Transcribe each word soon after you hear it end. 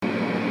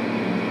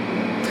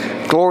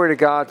Glory to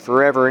God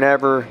forever and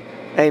ever.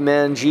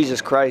 Amen. Jesus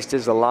Christ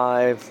is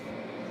alive.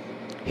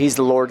 He's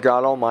the Lord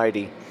God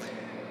Almighty.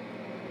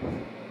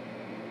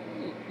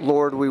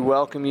 Lord, we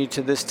welcome you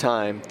to this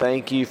time.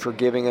 Thank you for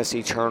giving us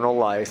eternal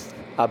life.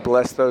 I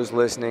bless those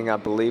listening. I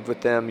believe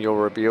with them you'll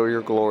reveal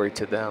your glory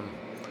to them.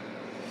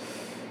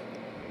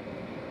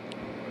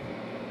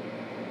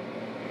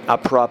 I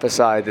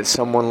prophesy that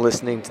someone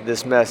listening to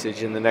this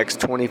message in the next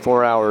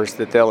 24 hours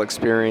that they'll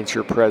experience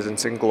your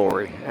presence and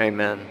glory.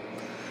 Amen.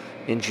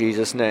 In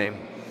Jesus' name.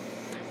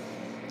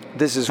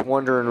 This is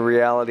Wonder and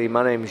Reality.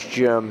 My name is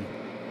Jim.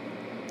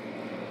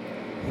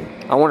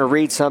 I want to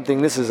read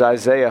something. This is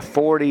Isaiah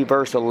 40,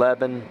 verse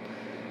 11.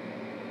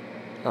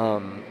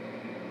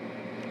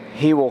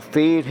 He will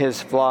feed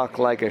his flock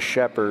like a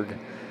shepherd.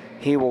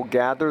 He will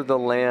gather the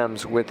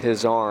lambs with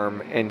his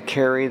arm and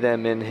carry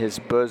them in his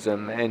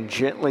bosom and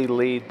gently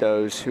lead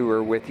those who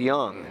are with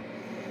young.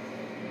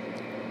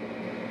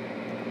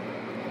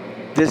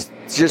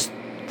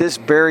 This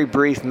very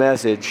brief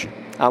message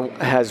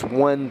has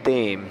one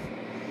theme,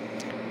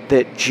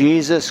 that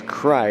Jesus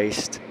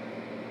Christ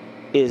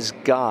is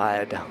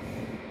God.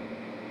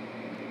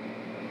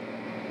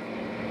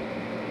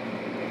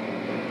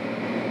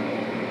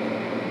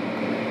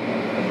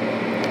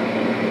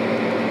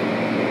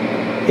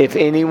 If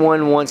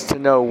anyone wants to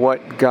know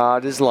what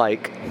God is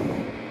like,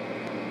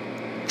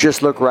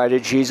 just look right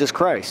at Jesus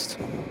Christ.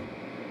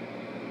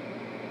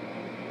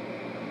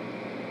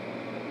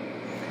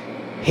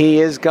 He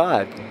is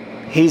God.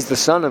 He's the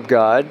Son of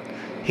God.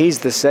 He's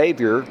the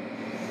Savior.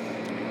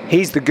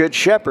 He's the Good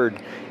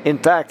Shepherd. In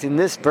fact, in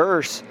this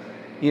verse,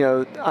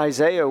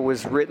 Isaiah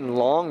was written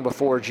long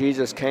before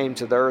Jesus came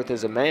to the earth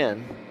as a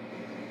man.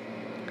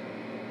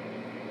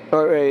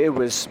 Or it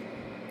was,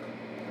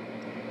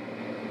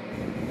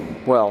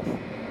 well,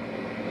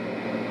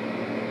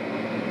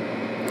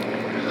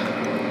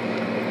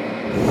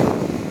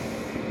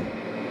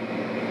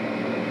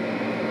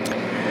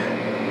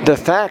 the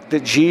fact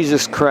that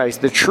Jesus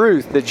Christ, the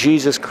truth that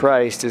Jesus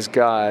Christ is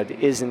God,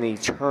 is an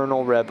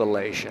eternal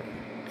revelation.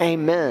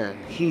 Amen.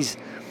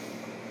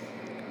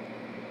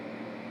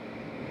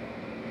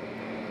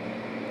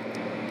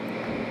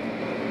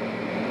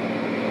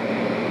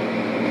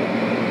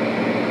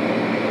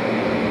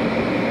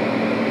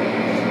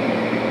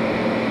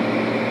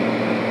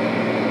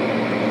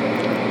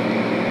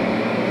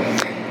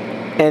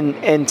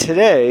 And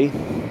today,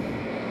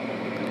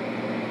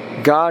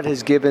 God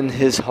has given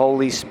His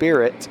Holy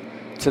Spirit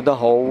to the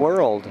whole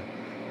world.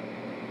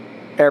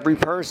 Every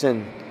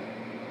person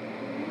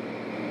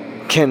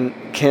can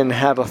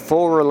have a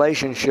full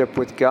relationship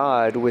with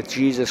God, with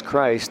Jesus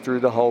Christ,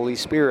 through the Holy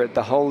Spirit.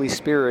 The Holy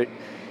Spirit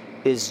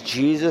is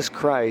Jesus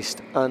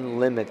Christ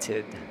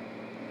unlimited.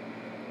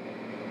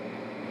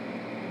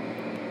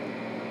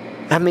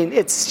 I mean,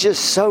 it's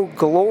just so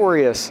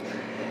glorious.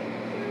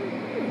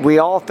 We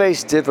all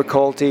face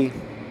difficulty.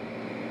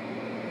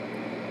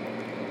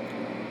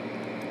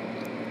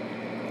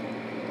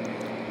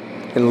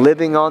 And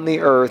living on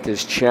the earth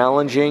is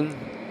challenging.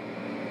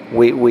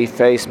 We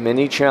face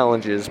many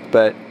challenges,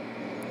 but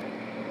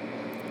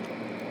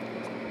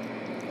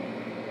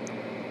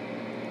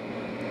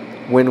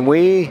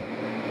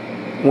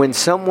when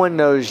someone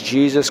knows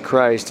Jesus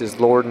Christ as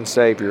Lord and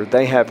Savior,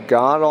 they have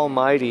God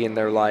Almighty in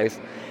their life,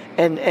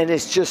 and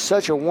it's just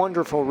such a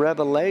wonderful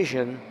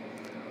revelation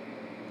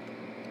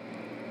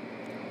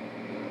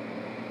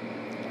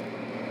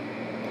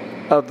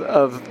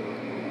of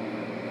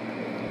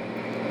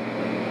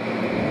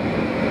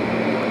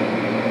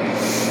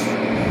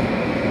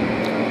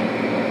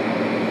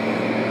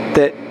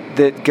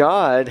that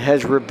God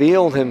has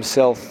revealed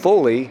Himself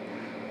fully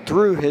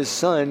through His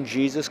Son,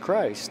 Jesus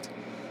Christ.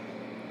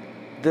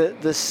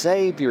 The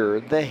Savior,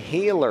 the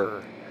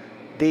Healer,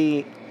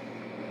 the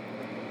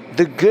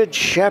Good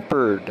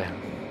Shepherd.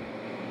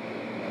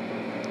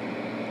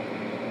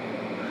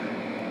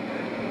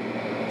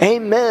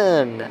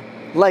 Amen.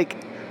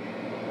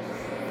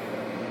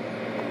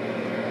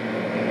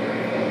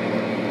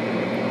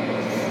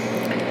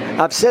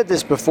 I've said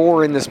this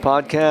before in this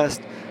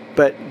podcast,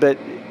 but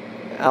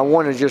I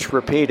want to just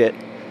repeat it.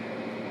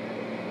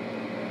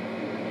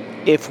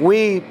 If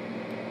we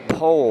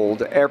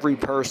polled every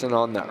person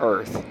on the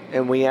earth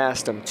and we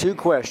asked them two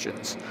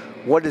questions,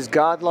 what is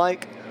God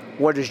like?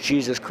 What is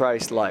Jesus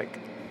Christ like?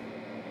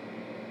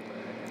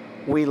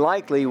 We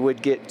likely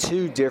would get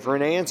two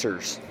different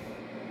answers.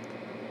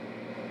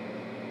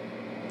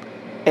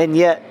 And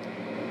yet,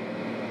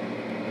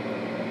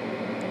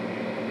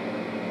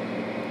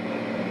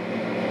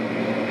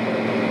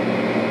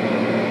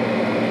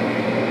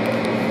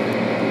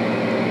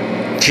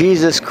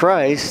 Jesus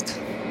Christ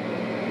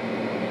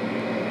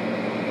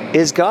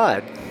is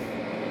God.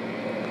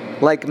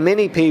 Like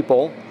many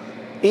people,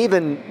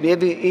 even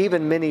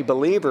many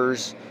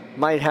believers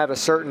might have a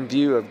certain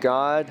view of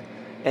God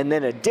and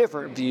then a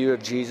different view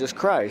of Jesus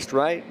Christ,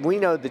 right? We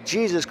know that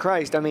Jesus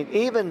Christ,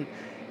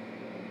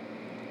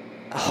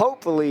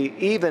 hopefully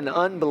even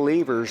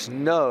unbelievers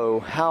know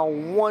how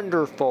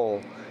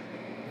wonderful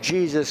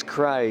Jesus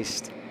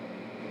Christ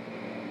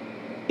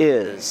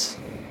is.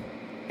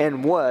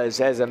 and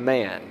was as a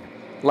man.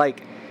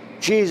 Like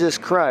Jesus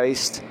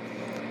Christ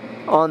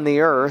on the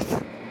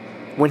earth,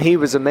 when he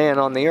was a man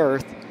on the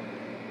earth,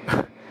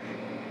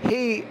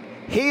 he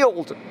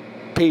healed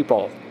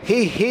people.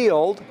 He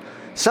healed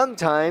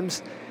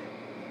sometimes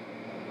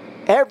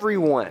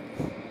everyone.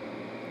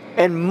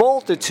 And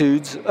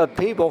multitudes of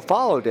people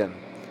followed him.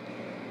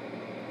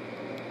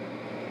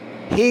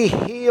 He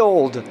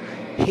healed.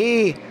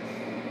 He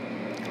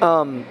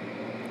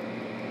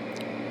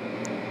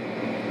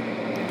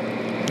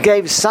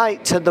gave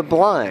sight to the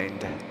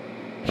blind,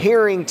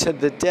 hearing to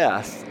the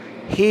deaf.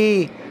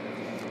 He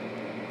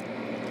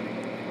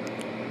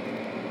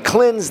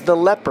cleansed the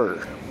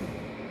leper.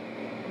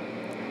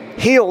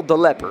 Healed the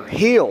leper.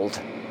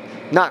 Healed.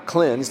 Not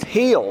cleansed.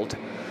 Healed.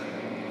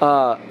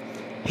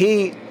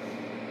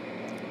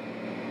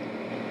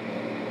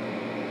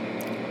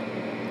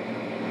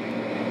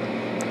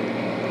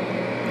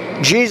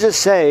 Jesus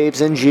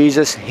saves and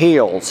Jesus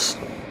heals.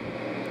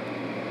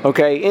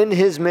 Okay, in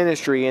his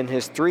ministry, in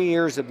his 3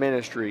 years of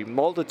ministry,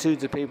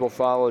 multitudes of people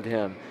followed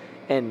him,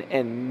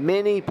 and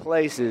many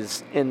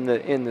places in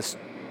the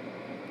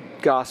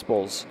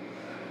Gospels,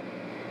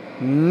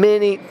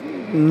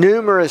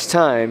 numerous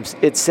times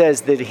it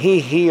says that he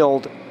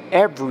healed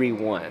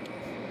everyone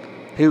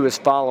who was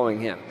following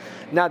him.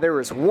 Now there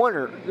was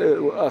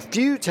a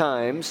few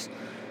times,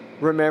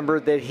 remember,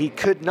 that he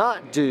could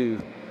not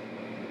do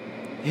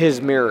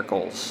his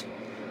miracles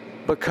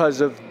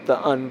because of the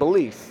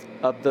unbelief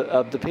of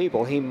the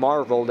people. He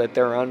marveled at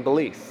their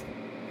unbelief.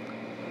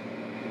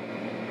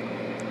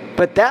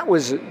 But that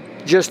was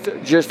just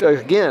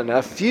again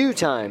a few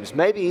times,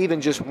 maybe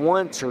even just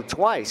once or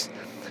twice.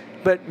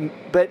 But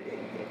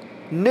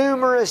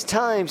numerous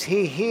times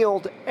he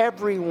healed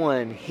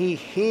everyone. He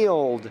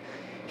healed.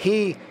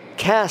 He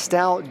cast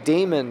out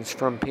demons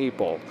from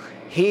people.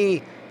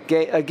 He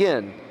gave,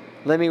 again,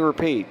 let me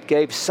repeat,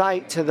 gave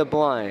sight to the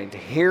blind,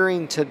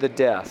 hearing to the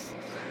deaf.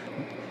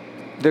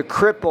 The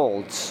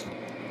crippled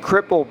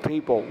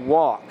people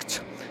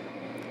walked.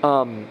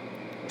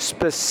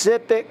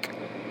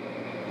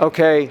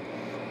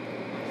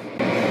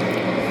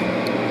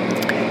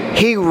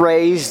 He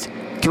raised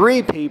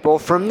 3 people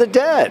from the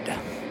dead.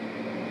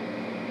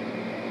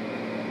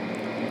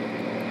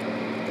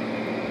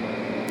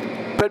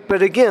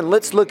 But again,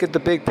 let's look at the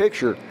big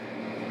picture.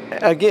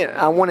 Again,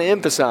 I want to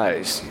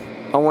emphasize,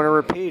 I want to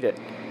repeat it.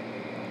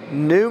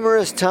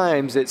 Numerous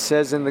times it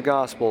says in the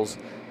Gospels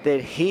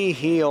that he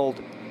healed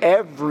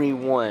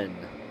everyone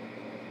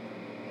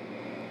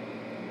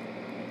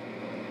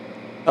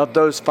of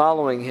those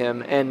following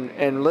him.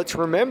 And let's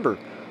remember,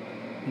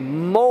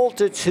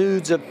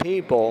 multitudes of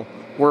people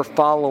were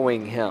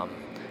following him.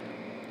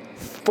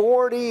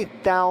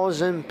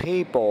 40,000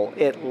 people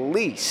at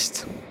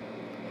least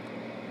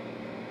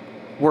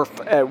were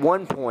at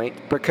one point,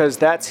 because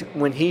that's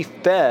when he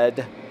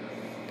fed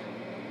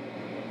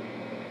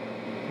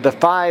the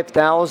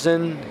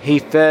 5,000. He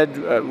fed,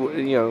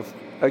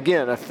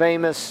 again, a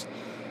famous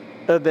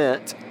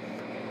event.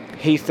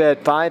 He fed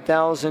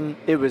 5,000.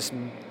 It was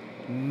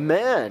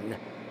men,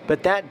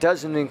 but that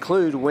doesn't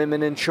include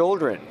women and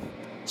children.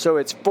 So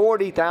it's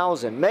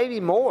 40,000, maybe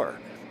more,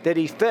 that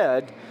he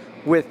fed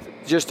with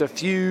just a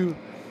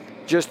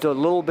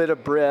little bit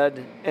of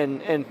bread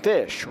and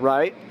fish,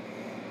 right?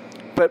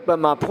 But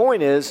my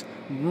point is,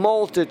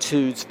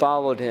 multitudes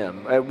followed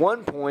him. At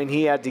one point,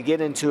 he had to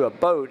get into a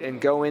boat and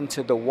go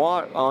onto the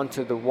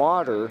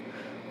water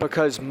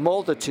because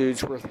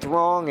multitudes were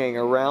thronging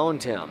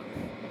around him.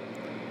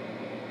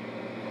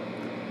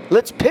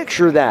 Let's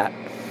picture that.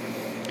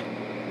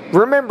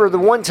 Remember the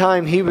one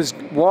time he was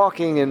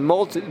walking and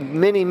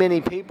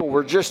many people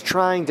were just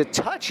trying to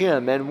touch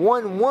him, and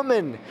one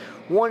woman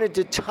wanted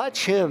to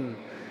touch him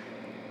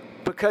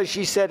because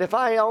she said, if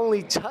I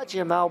only touch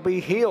him, I'll be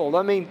healed.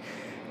 I mean,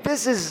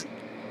 this is...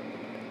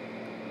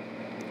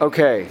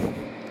 Okay.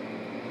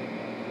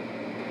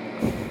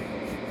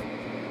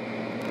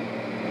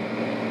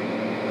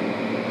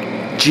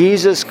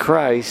 Jesus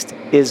Christ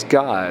is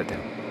God.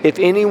 If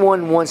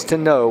anyone wants to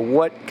know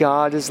what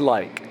God is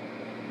like,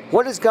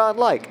 what is God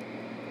like?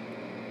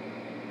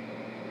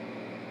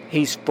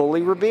 He's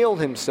fully revealed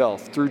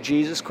himself through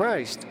Jesus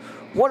Christ.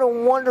 What a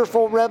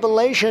wonderful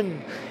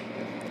revelation.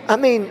 I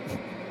mean,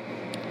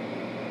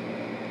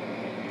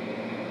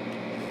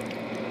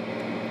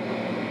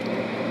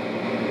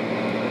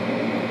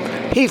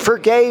 he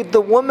forgave the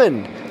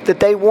woman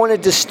that they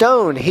wanted to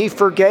stone. He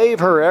forgave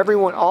her.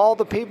 Everyone, all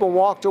the people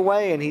walked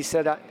away, and he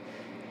said, I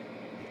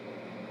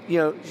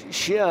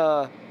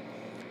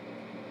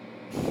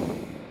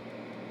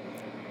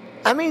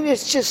mean,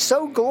 it's just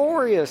so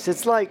glorious.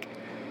 It's like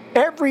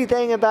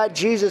everything about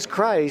Jesus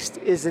Christ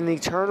is an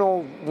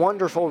eternal,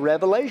 wonderful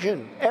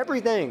revelation.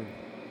 Everything.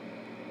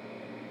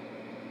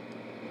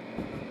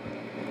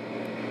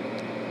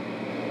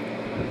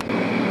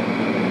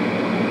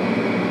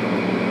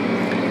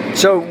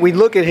 So we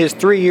look at his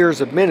 3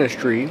 years of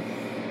ministry.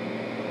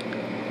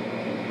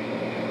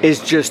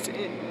 It's just,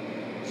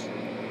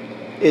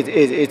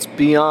 it's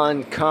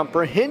beyond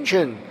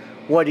comprehension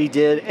what he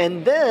did.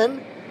 And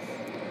then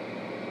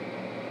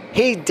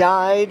He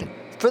died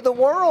for the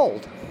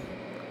world.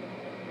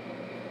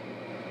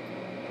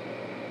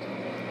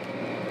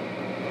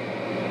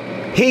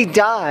 He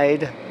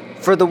died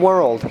for the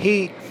world.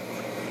 He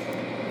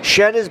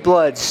shed his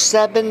blood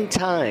 7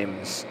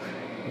 times,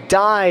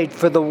 died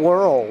for the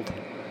world.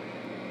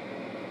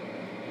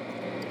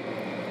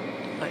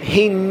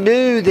 He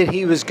knew that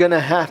he was going to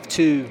have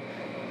to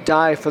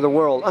die for the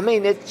world. I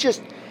mean,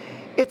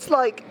 it's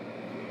like,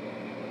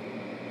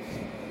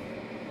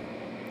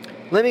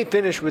 let me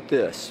finish with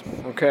this,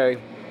 okay?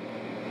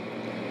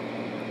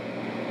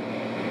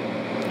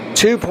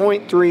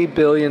 2.3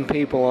 billion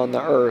people on the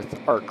earth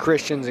are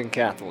Christians and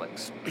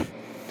Catholics.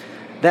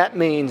 That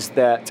means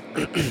that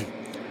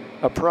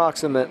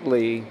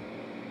approximately,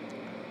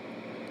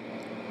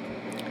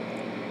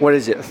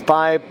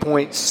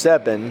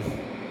 5.7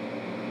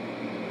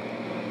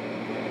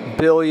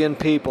 billion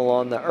people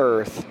on the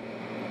earth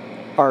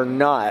are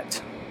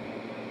not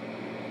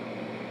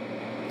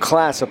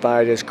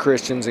classified as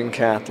Christians and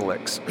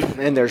Catholics.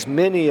 And there's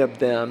many of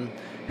them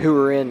who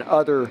are in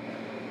other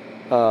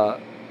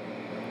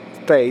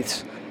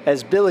faiths.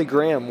 As Billy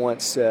Graham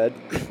once said,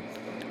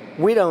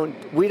 we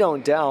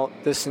don't doubt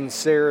the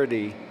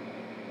sincerity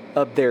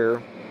of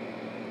their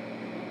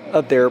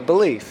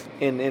belief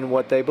in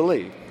what they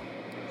believe.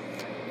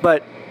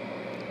 But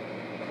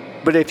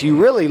if you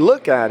really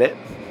look at it,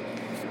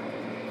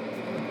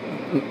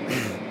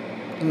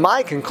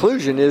 my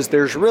conclusion is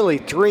there's really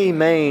 3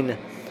 main.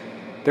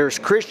 There's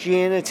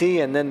Christianity,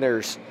 and then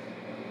there's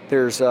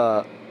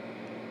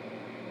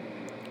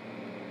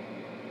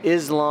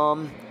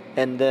Islam,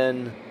 and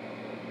then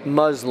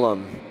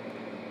Muslim,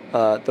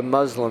 the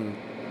Muslim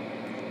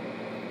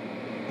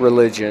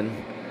religion,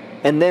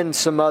 and then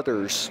some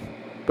others,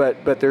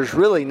 but there's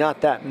really not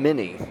that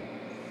many.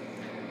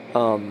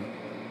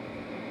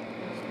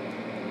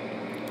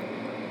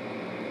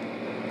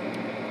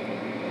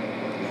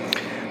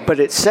 But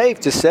it's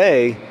safe to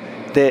say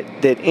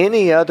that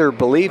any other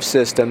belief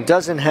system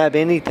doesn't have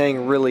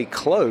anything really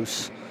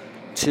close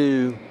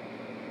to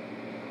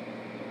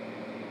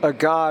a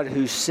God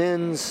who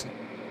sends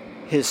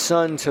his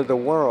Son to the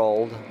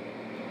world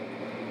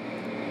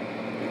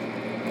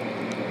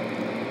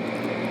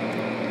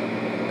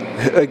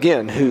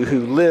again,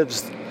 who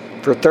lives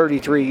for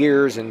 33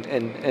 years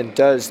and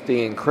does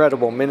the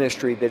incredible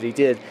ministry that he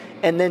did,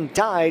 and then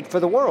died for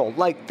the world.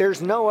 Like,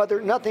 there's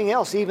nothing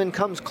else even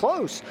comes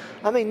close.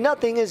 I mean,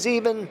 nothing is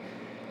even,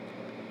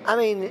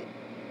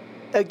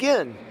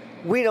 again,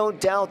 we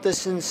don't doubt the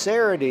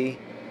sincerity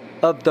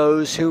of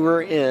those who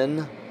are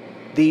in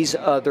these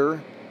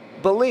other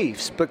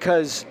beliefs,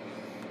 because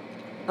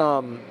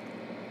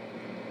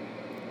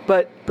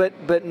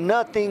but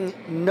nothing,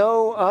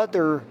 no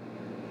other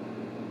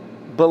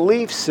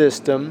belief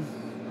system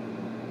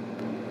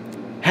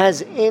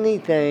has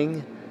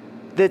anything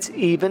that's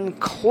even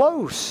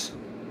close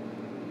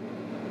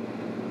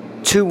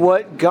to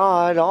what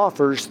God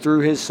offers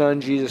through his Son,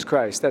 Jesus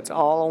Christ. That's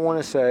all I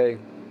want to say.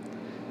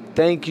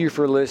 Thank you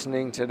for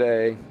listening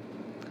today.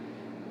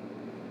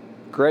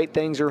 Great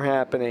things are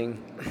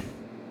happening.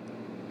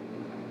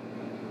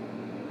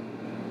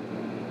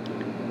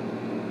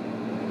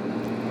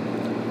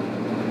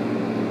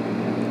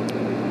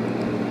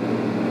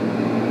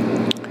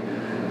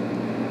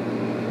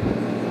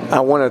 I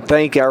want to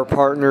thank our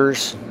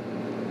partners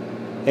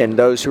and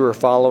those who are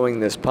following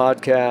this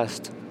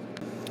podcast.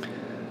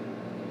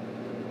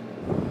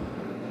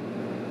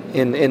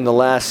 In the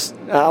last,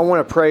 I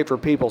want to pray for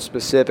people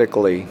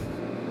specifically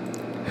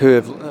who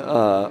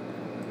have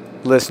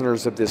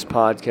listeners of this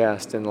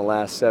podcast in the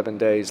last 7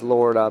 days.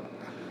 Lord,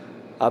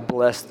 I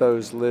bless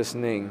those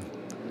listening.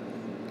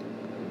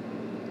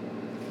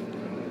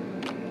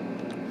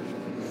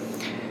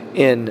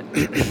 In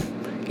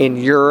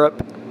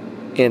Europe,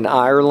 in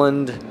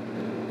Ireland,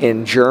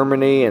 in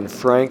Germany, in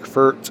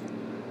Frankfurt,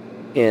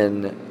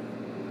 in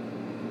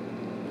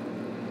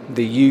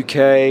the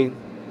UK,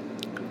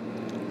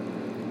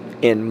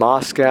 in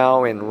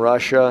Moscow, in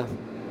Russia,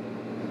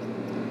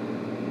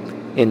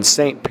 in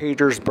St.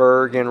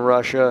 Petersburg, in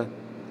Russia,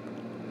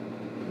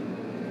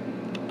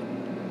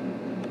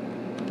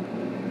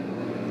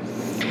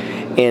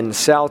 in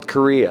South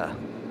Korea,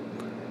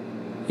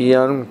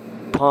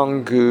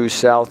 Yeonponggu,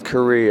 South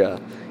Korea,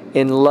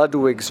 in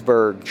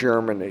Ludwigsburg,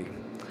 Germany,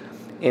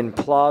 in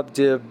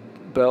Plovdiv,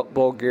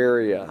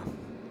 Bulgaria,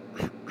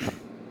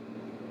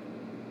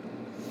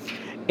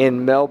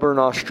 in Melbourne,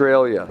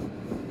 Australia,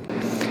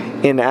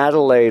 in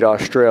Adelaide,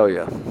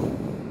 Australia.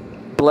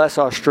 Bless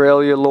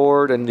Australia,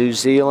 Lord, and New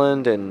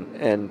Zealand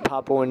and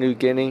Papua New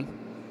Guinea.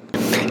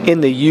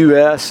 In the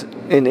U.S.,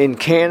 in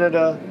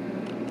Canada,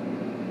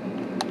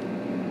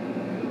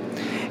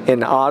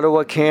 in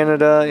Ottawa,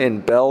 Canada,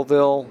 in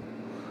Belleville,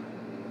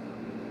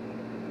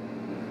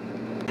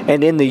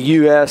 and in the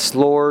U.S.,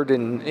 Lord,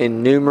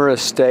 in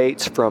numerous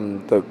states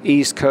from the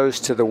East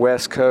Coast to the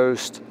West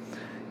Coast,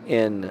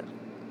 in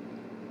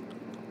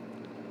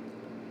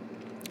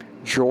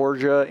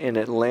Georgia, in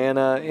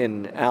Atlanta,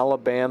 in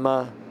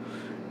Alabama,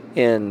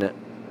 in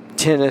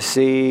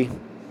Tennessee,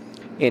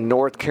 in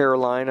North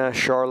Carolina,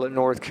 Charlotte,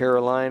 North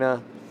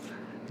Carolina,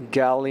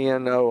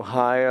 Galion,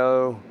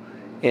 Ohio,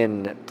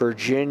 in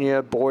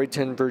Virginia,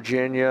 Boydton,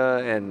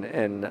 Virginia,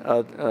 and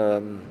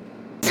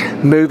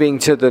moving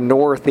to the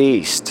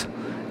Northeast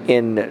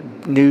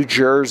in New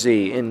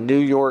Jersey, in New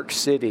York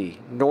City,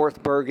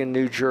 North Bergen,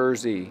 New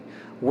Jersey,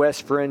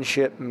 West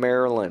Friendship,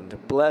 Maryland.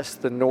 Bless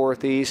the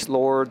Northeast,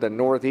 Lord, the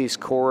Northeast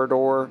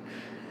corridor,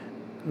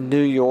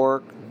 New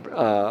York,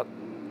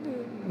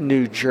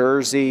 New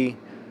Jersey,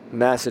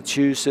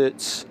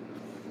 Massachusetts,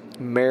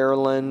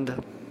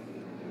 Maryland,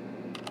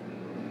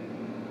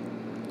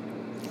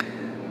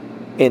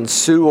 in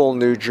Sewell,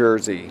 New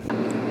Jersey.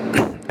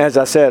 As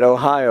I said,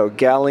 Ohio,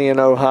 Galion,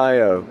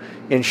 Ohio,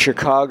 in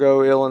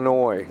Chicago,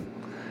 Illinois,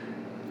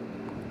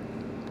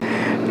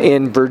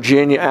 in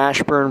Virginia,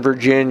 Ashburn,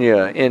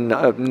 Virginia, in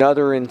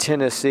another in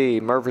Tennessee,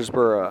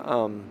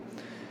 Murfreesboro,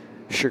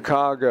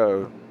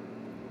 Chicago,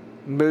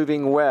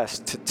 moving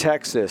west to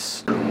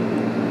Texas,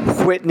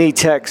 Whitney,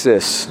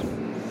 Texas,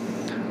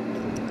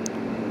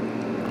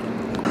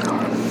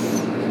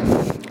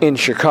 in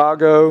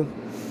Chicago,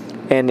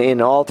 and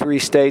in all 3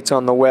 states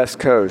on the West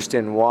Coast,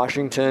 in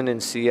Washington, in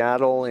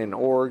Seattle, in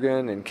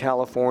Oregon, in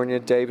California,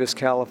 Davis,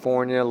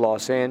 California,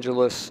 Los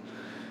Angeles,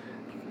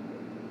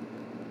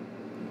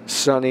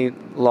 sunny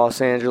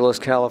Los Angeles,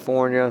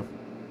 California.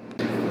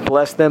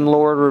 Bless them,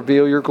 Lord.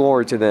 Reveal your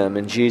glory to them.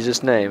 In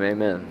Jesus' name,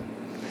 amen.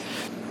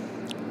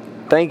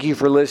 Thank you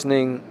for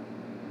listening.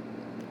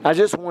 I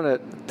just want to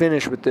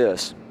finish with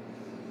this.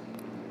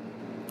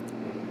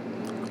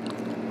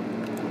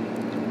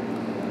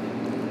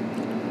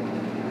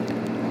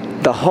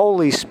 The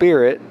Holy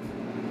Spirit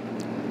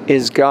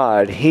is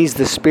God. He's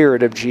the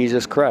Spirit of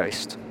Jesus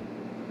Christ.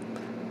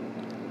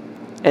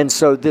 And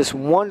so this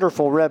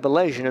wonderful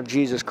revelation of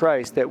Jesus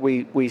Christ that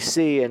we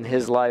see in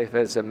His life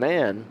as a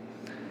man,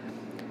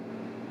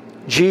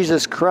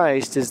 Jesus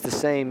Christ is the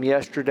same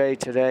yesterday,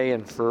 today,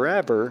 and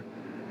forever.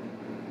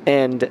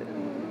 And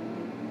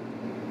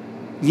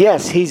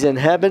yes, He's in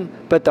heaven,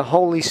 but the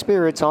Holy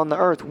Spirit's on the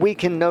earth. We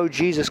can know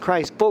Jesus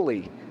Christ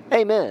fully.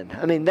 Amen.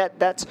 I mean,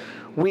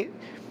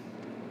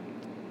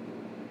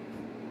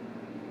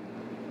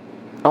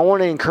 I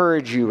want to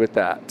encourage you with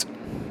that.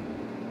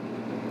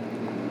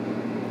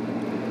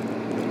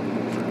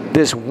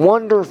 This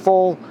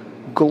wonderful,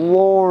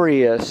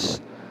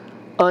 glorious,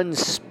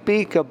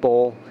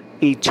 unspeakable,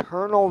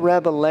 eternal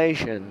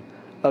revelation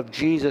of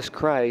Jesus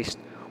Christ,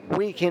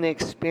 we can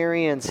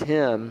experience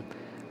Him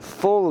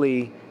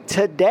fully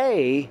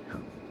today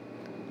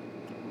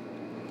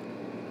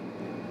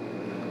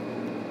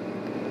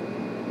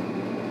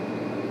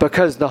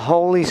because the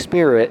Holy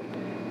Spirit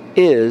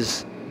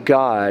is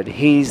God.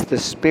 He's the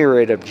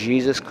Spirit of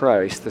Jesus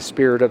Christ, the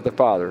Spirit of the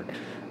Father.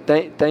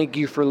 Thank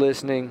you for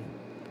listening,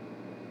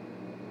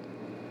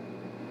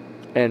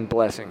 and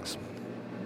blessings.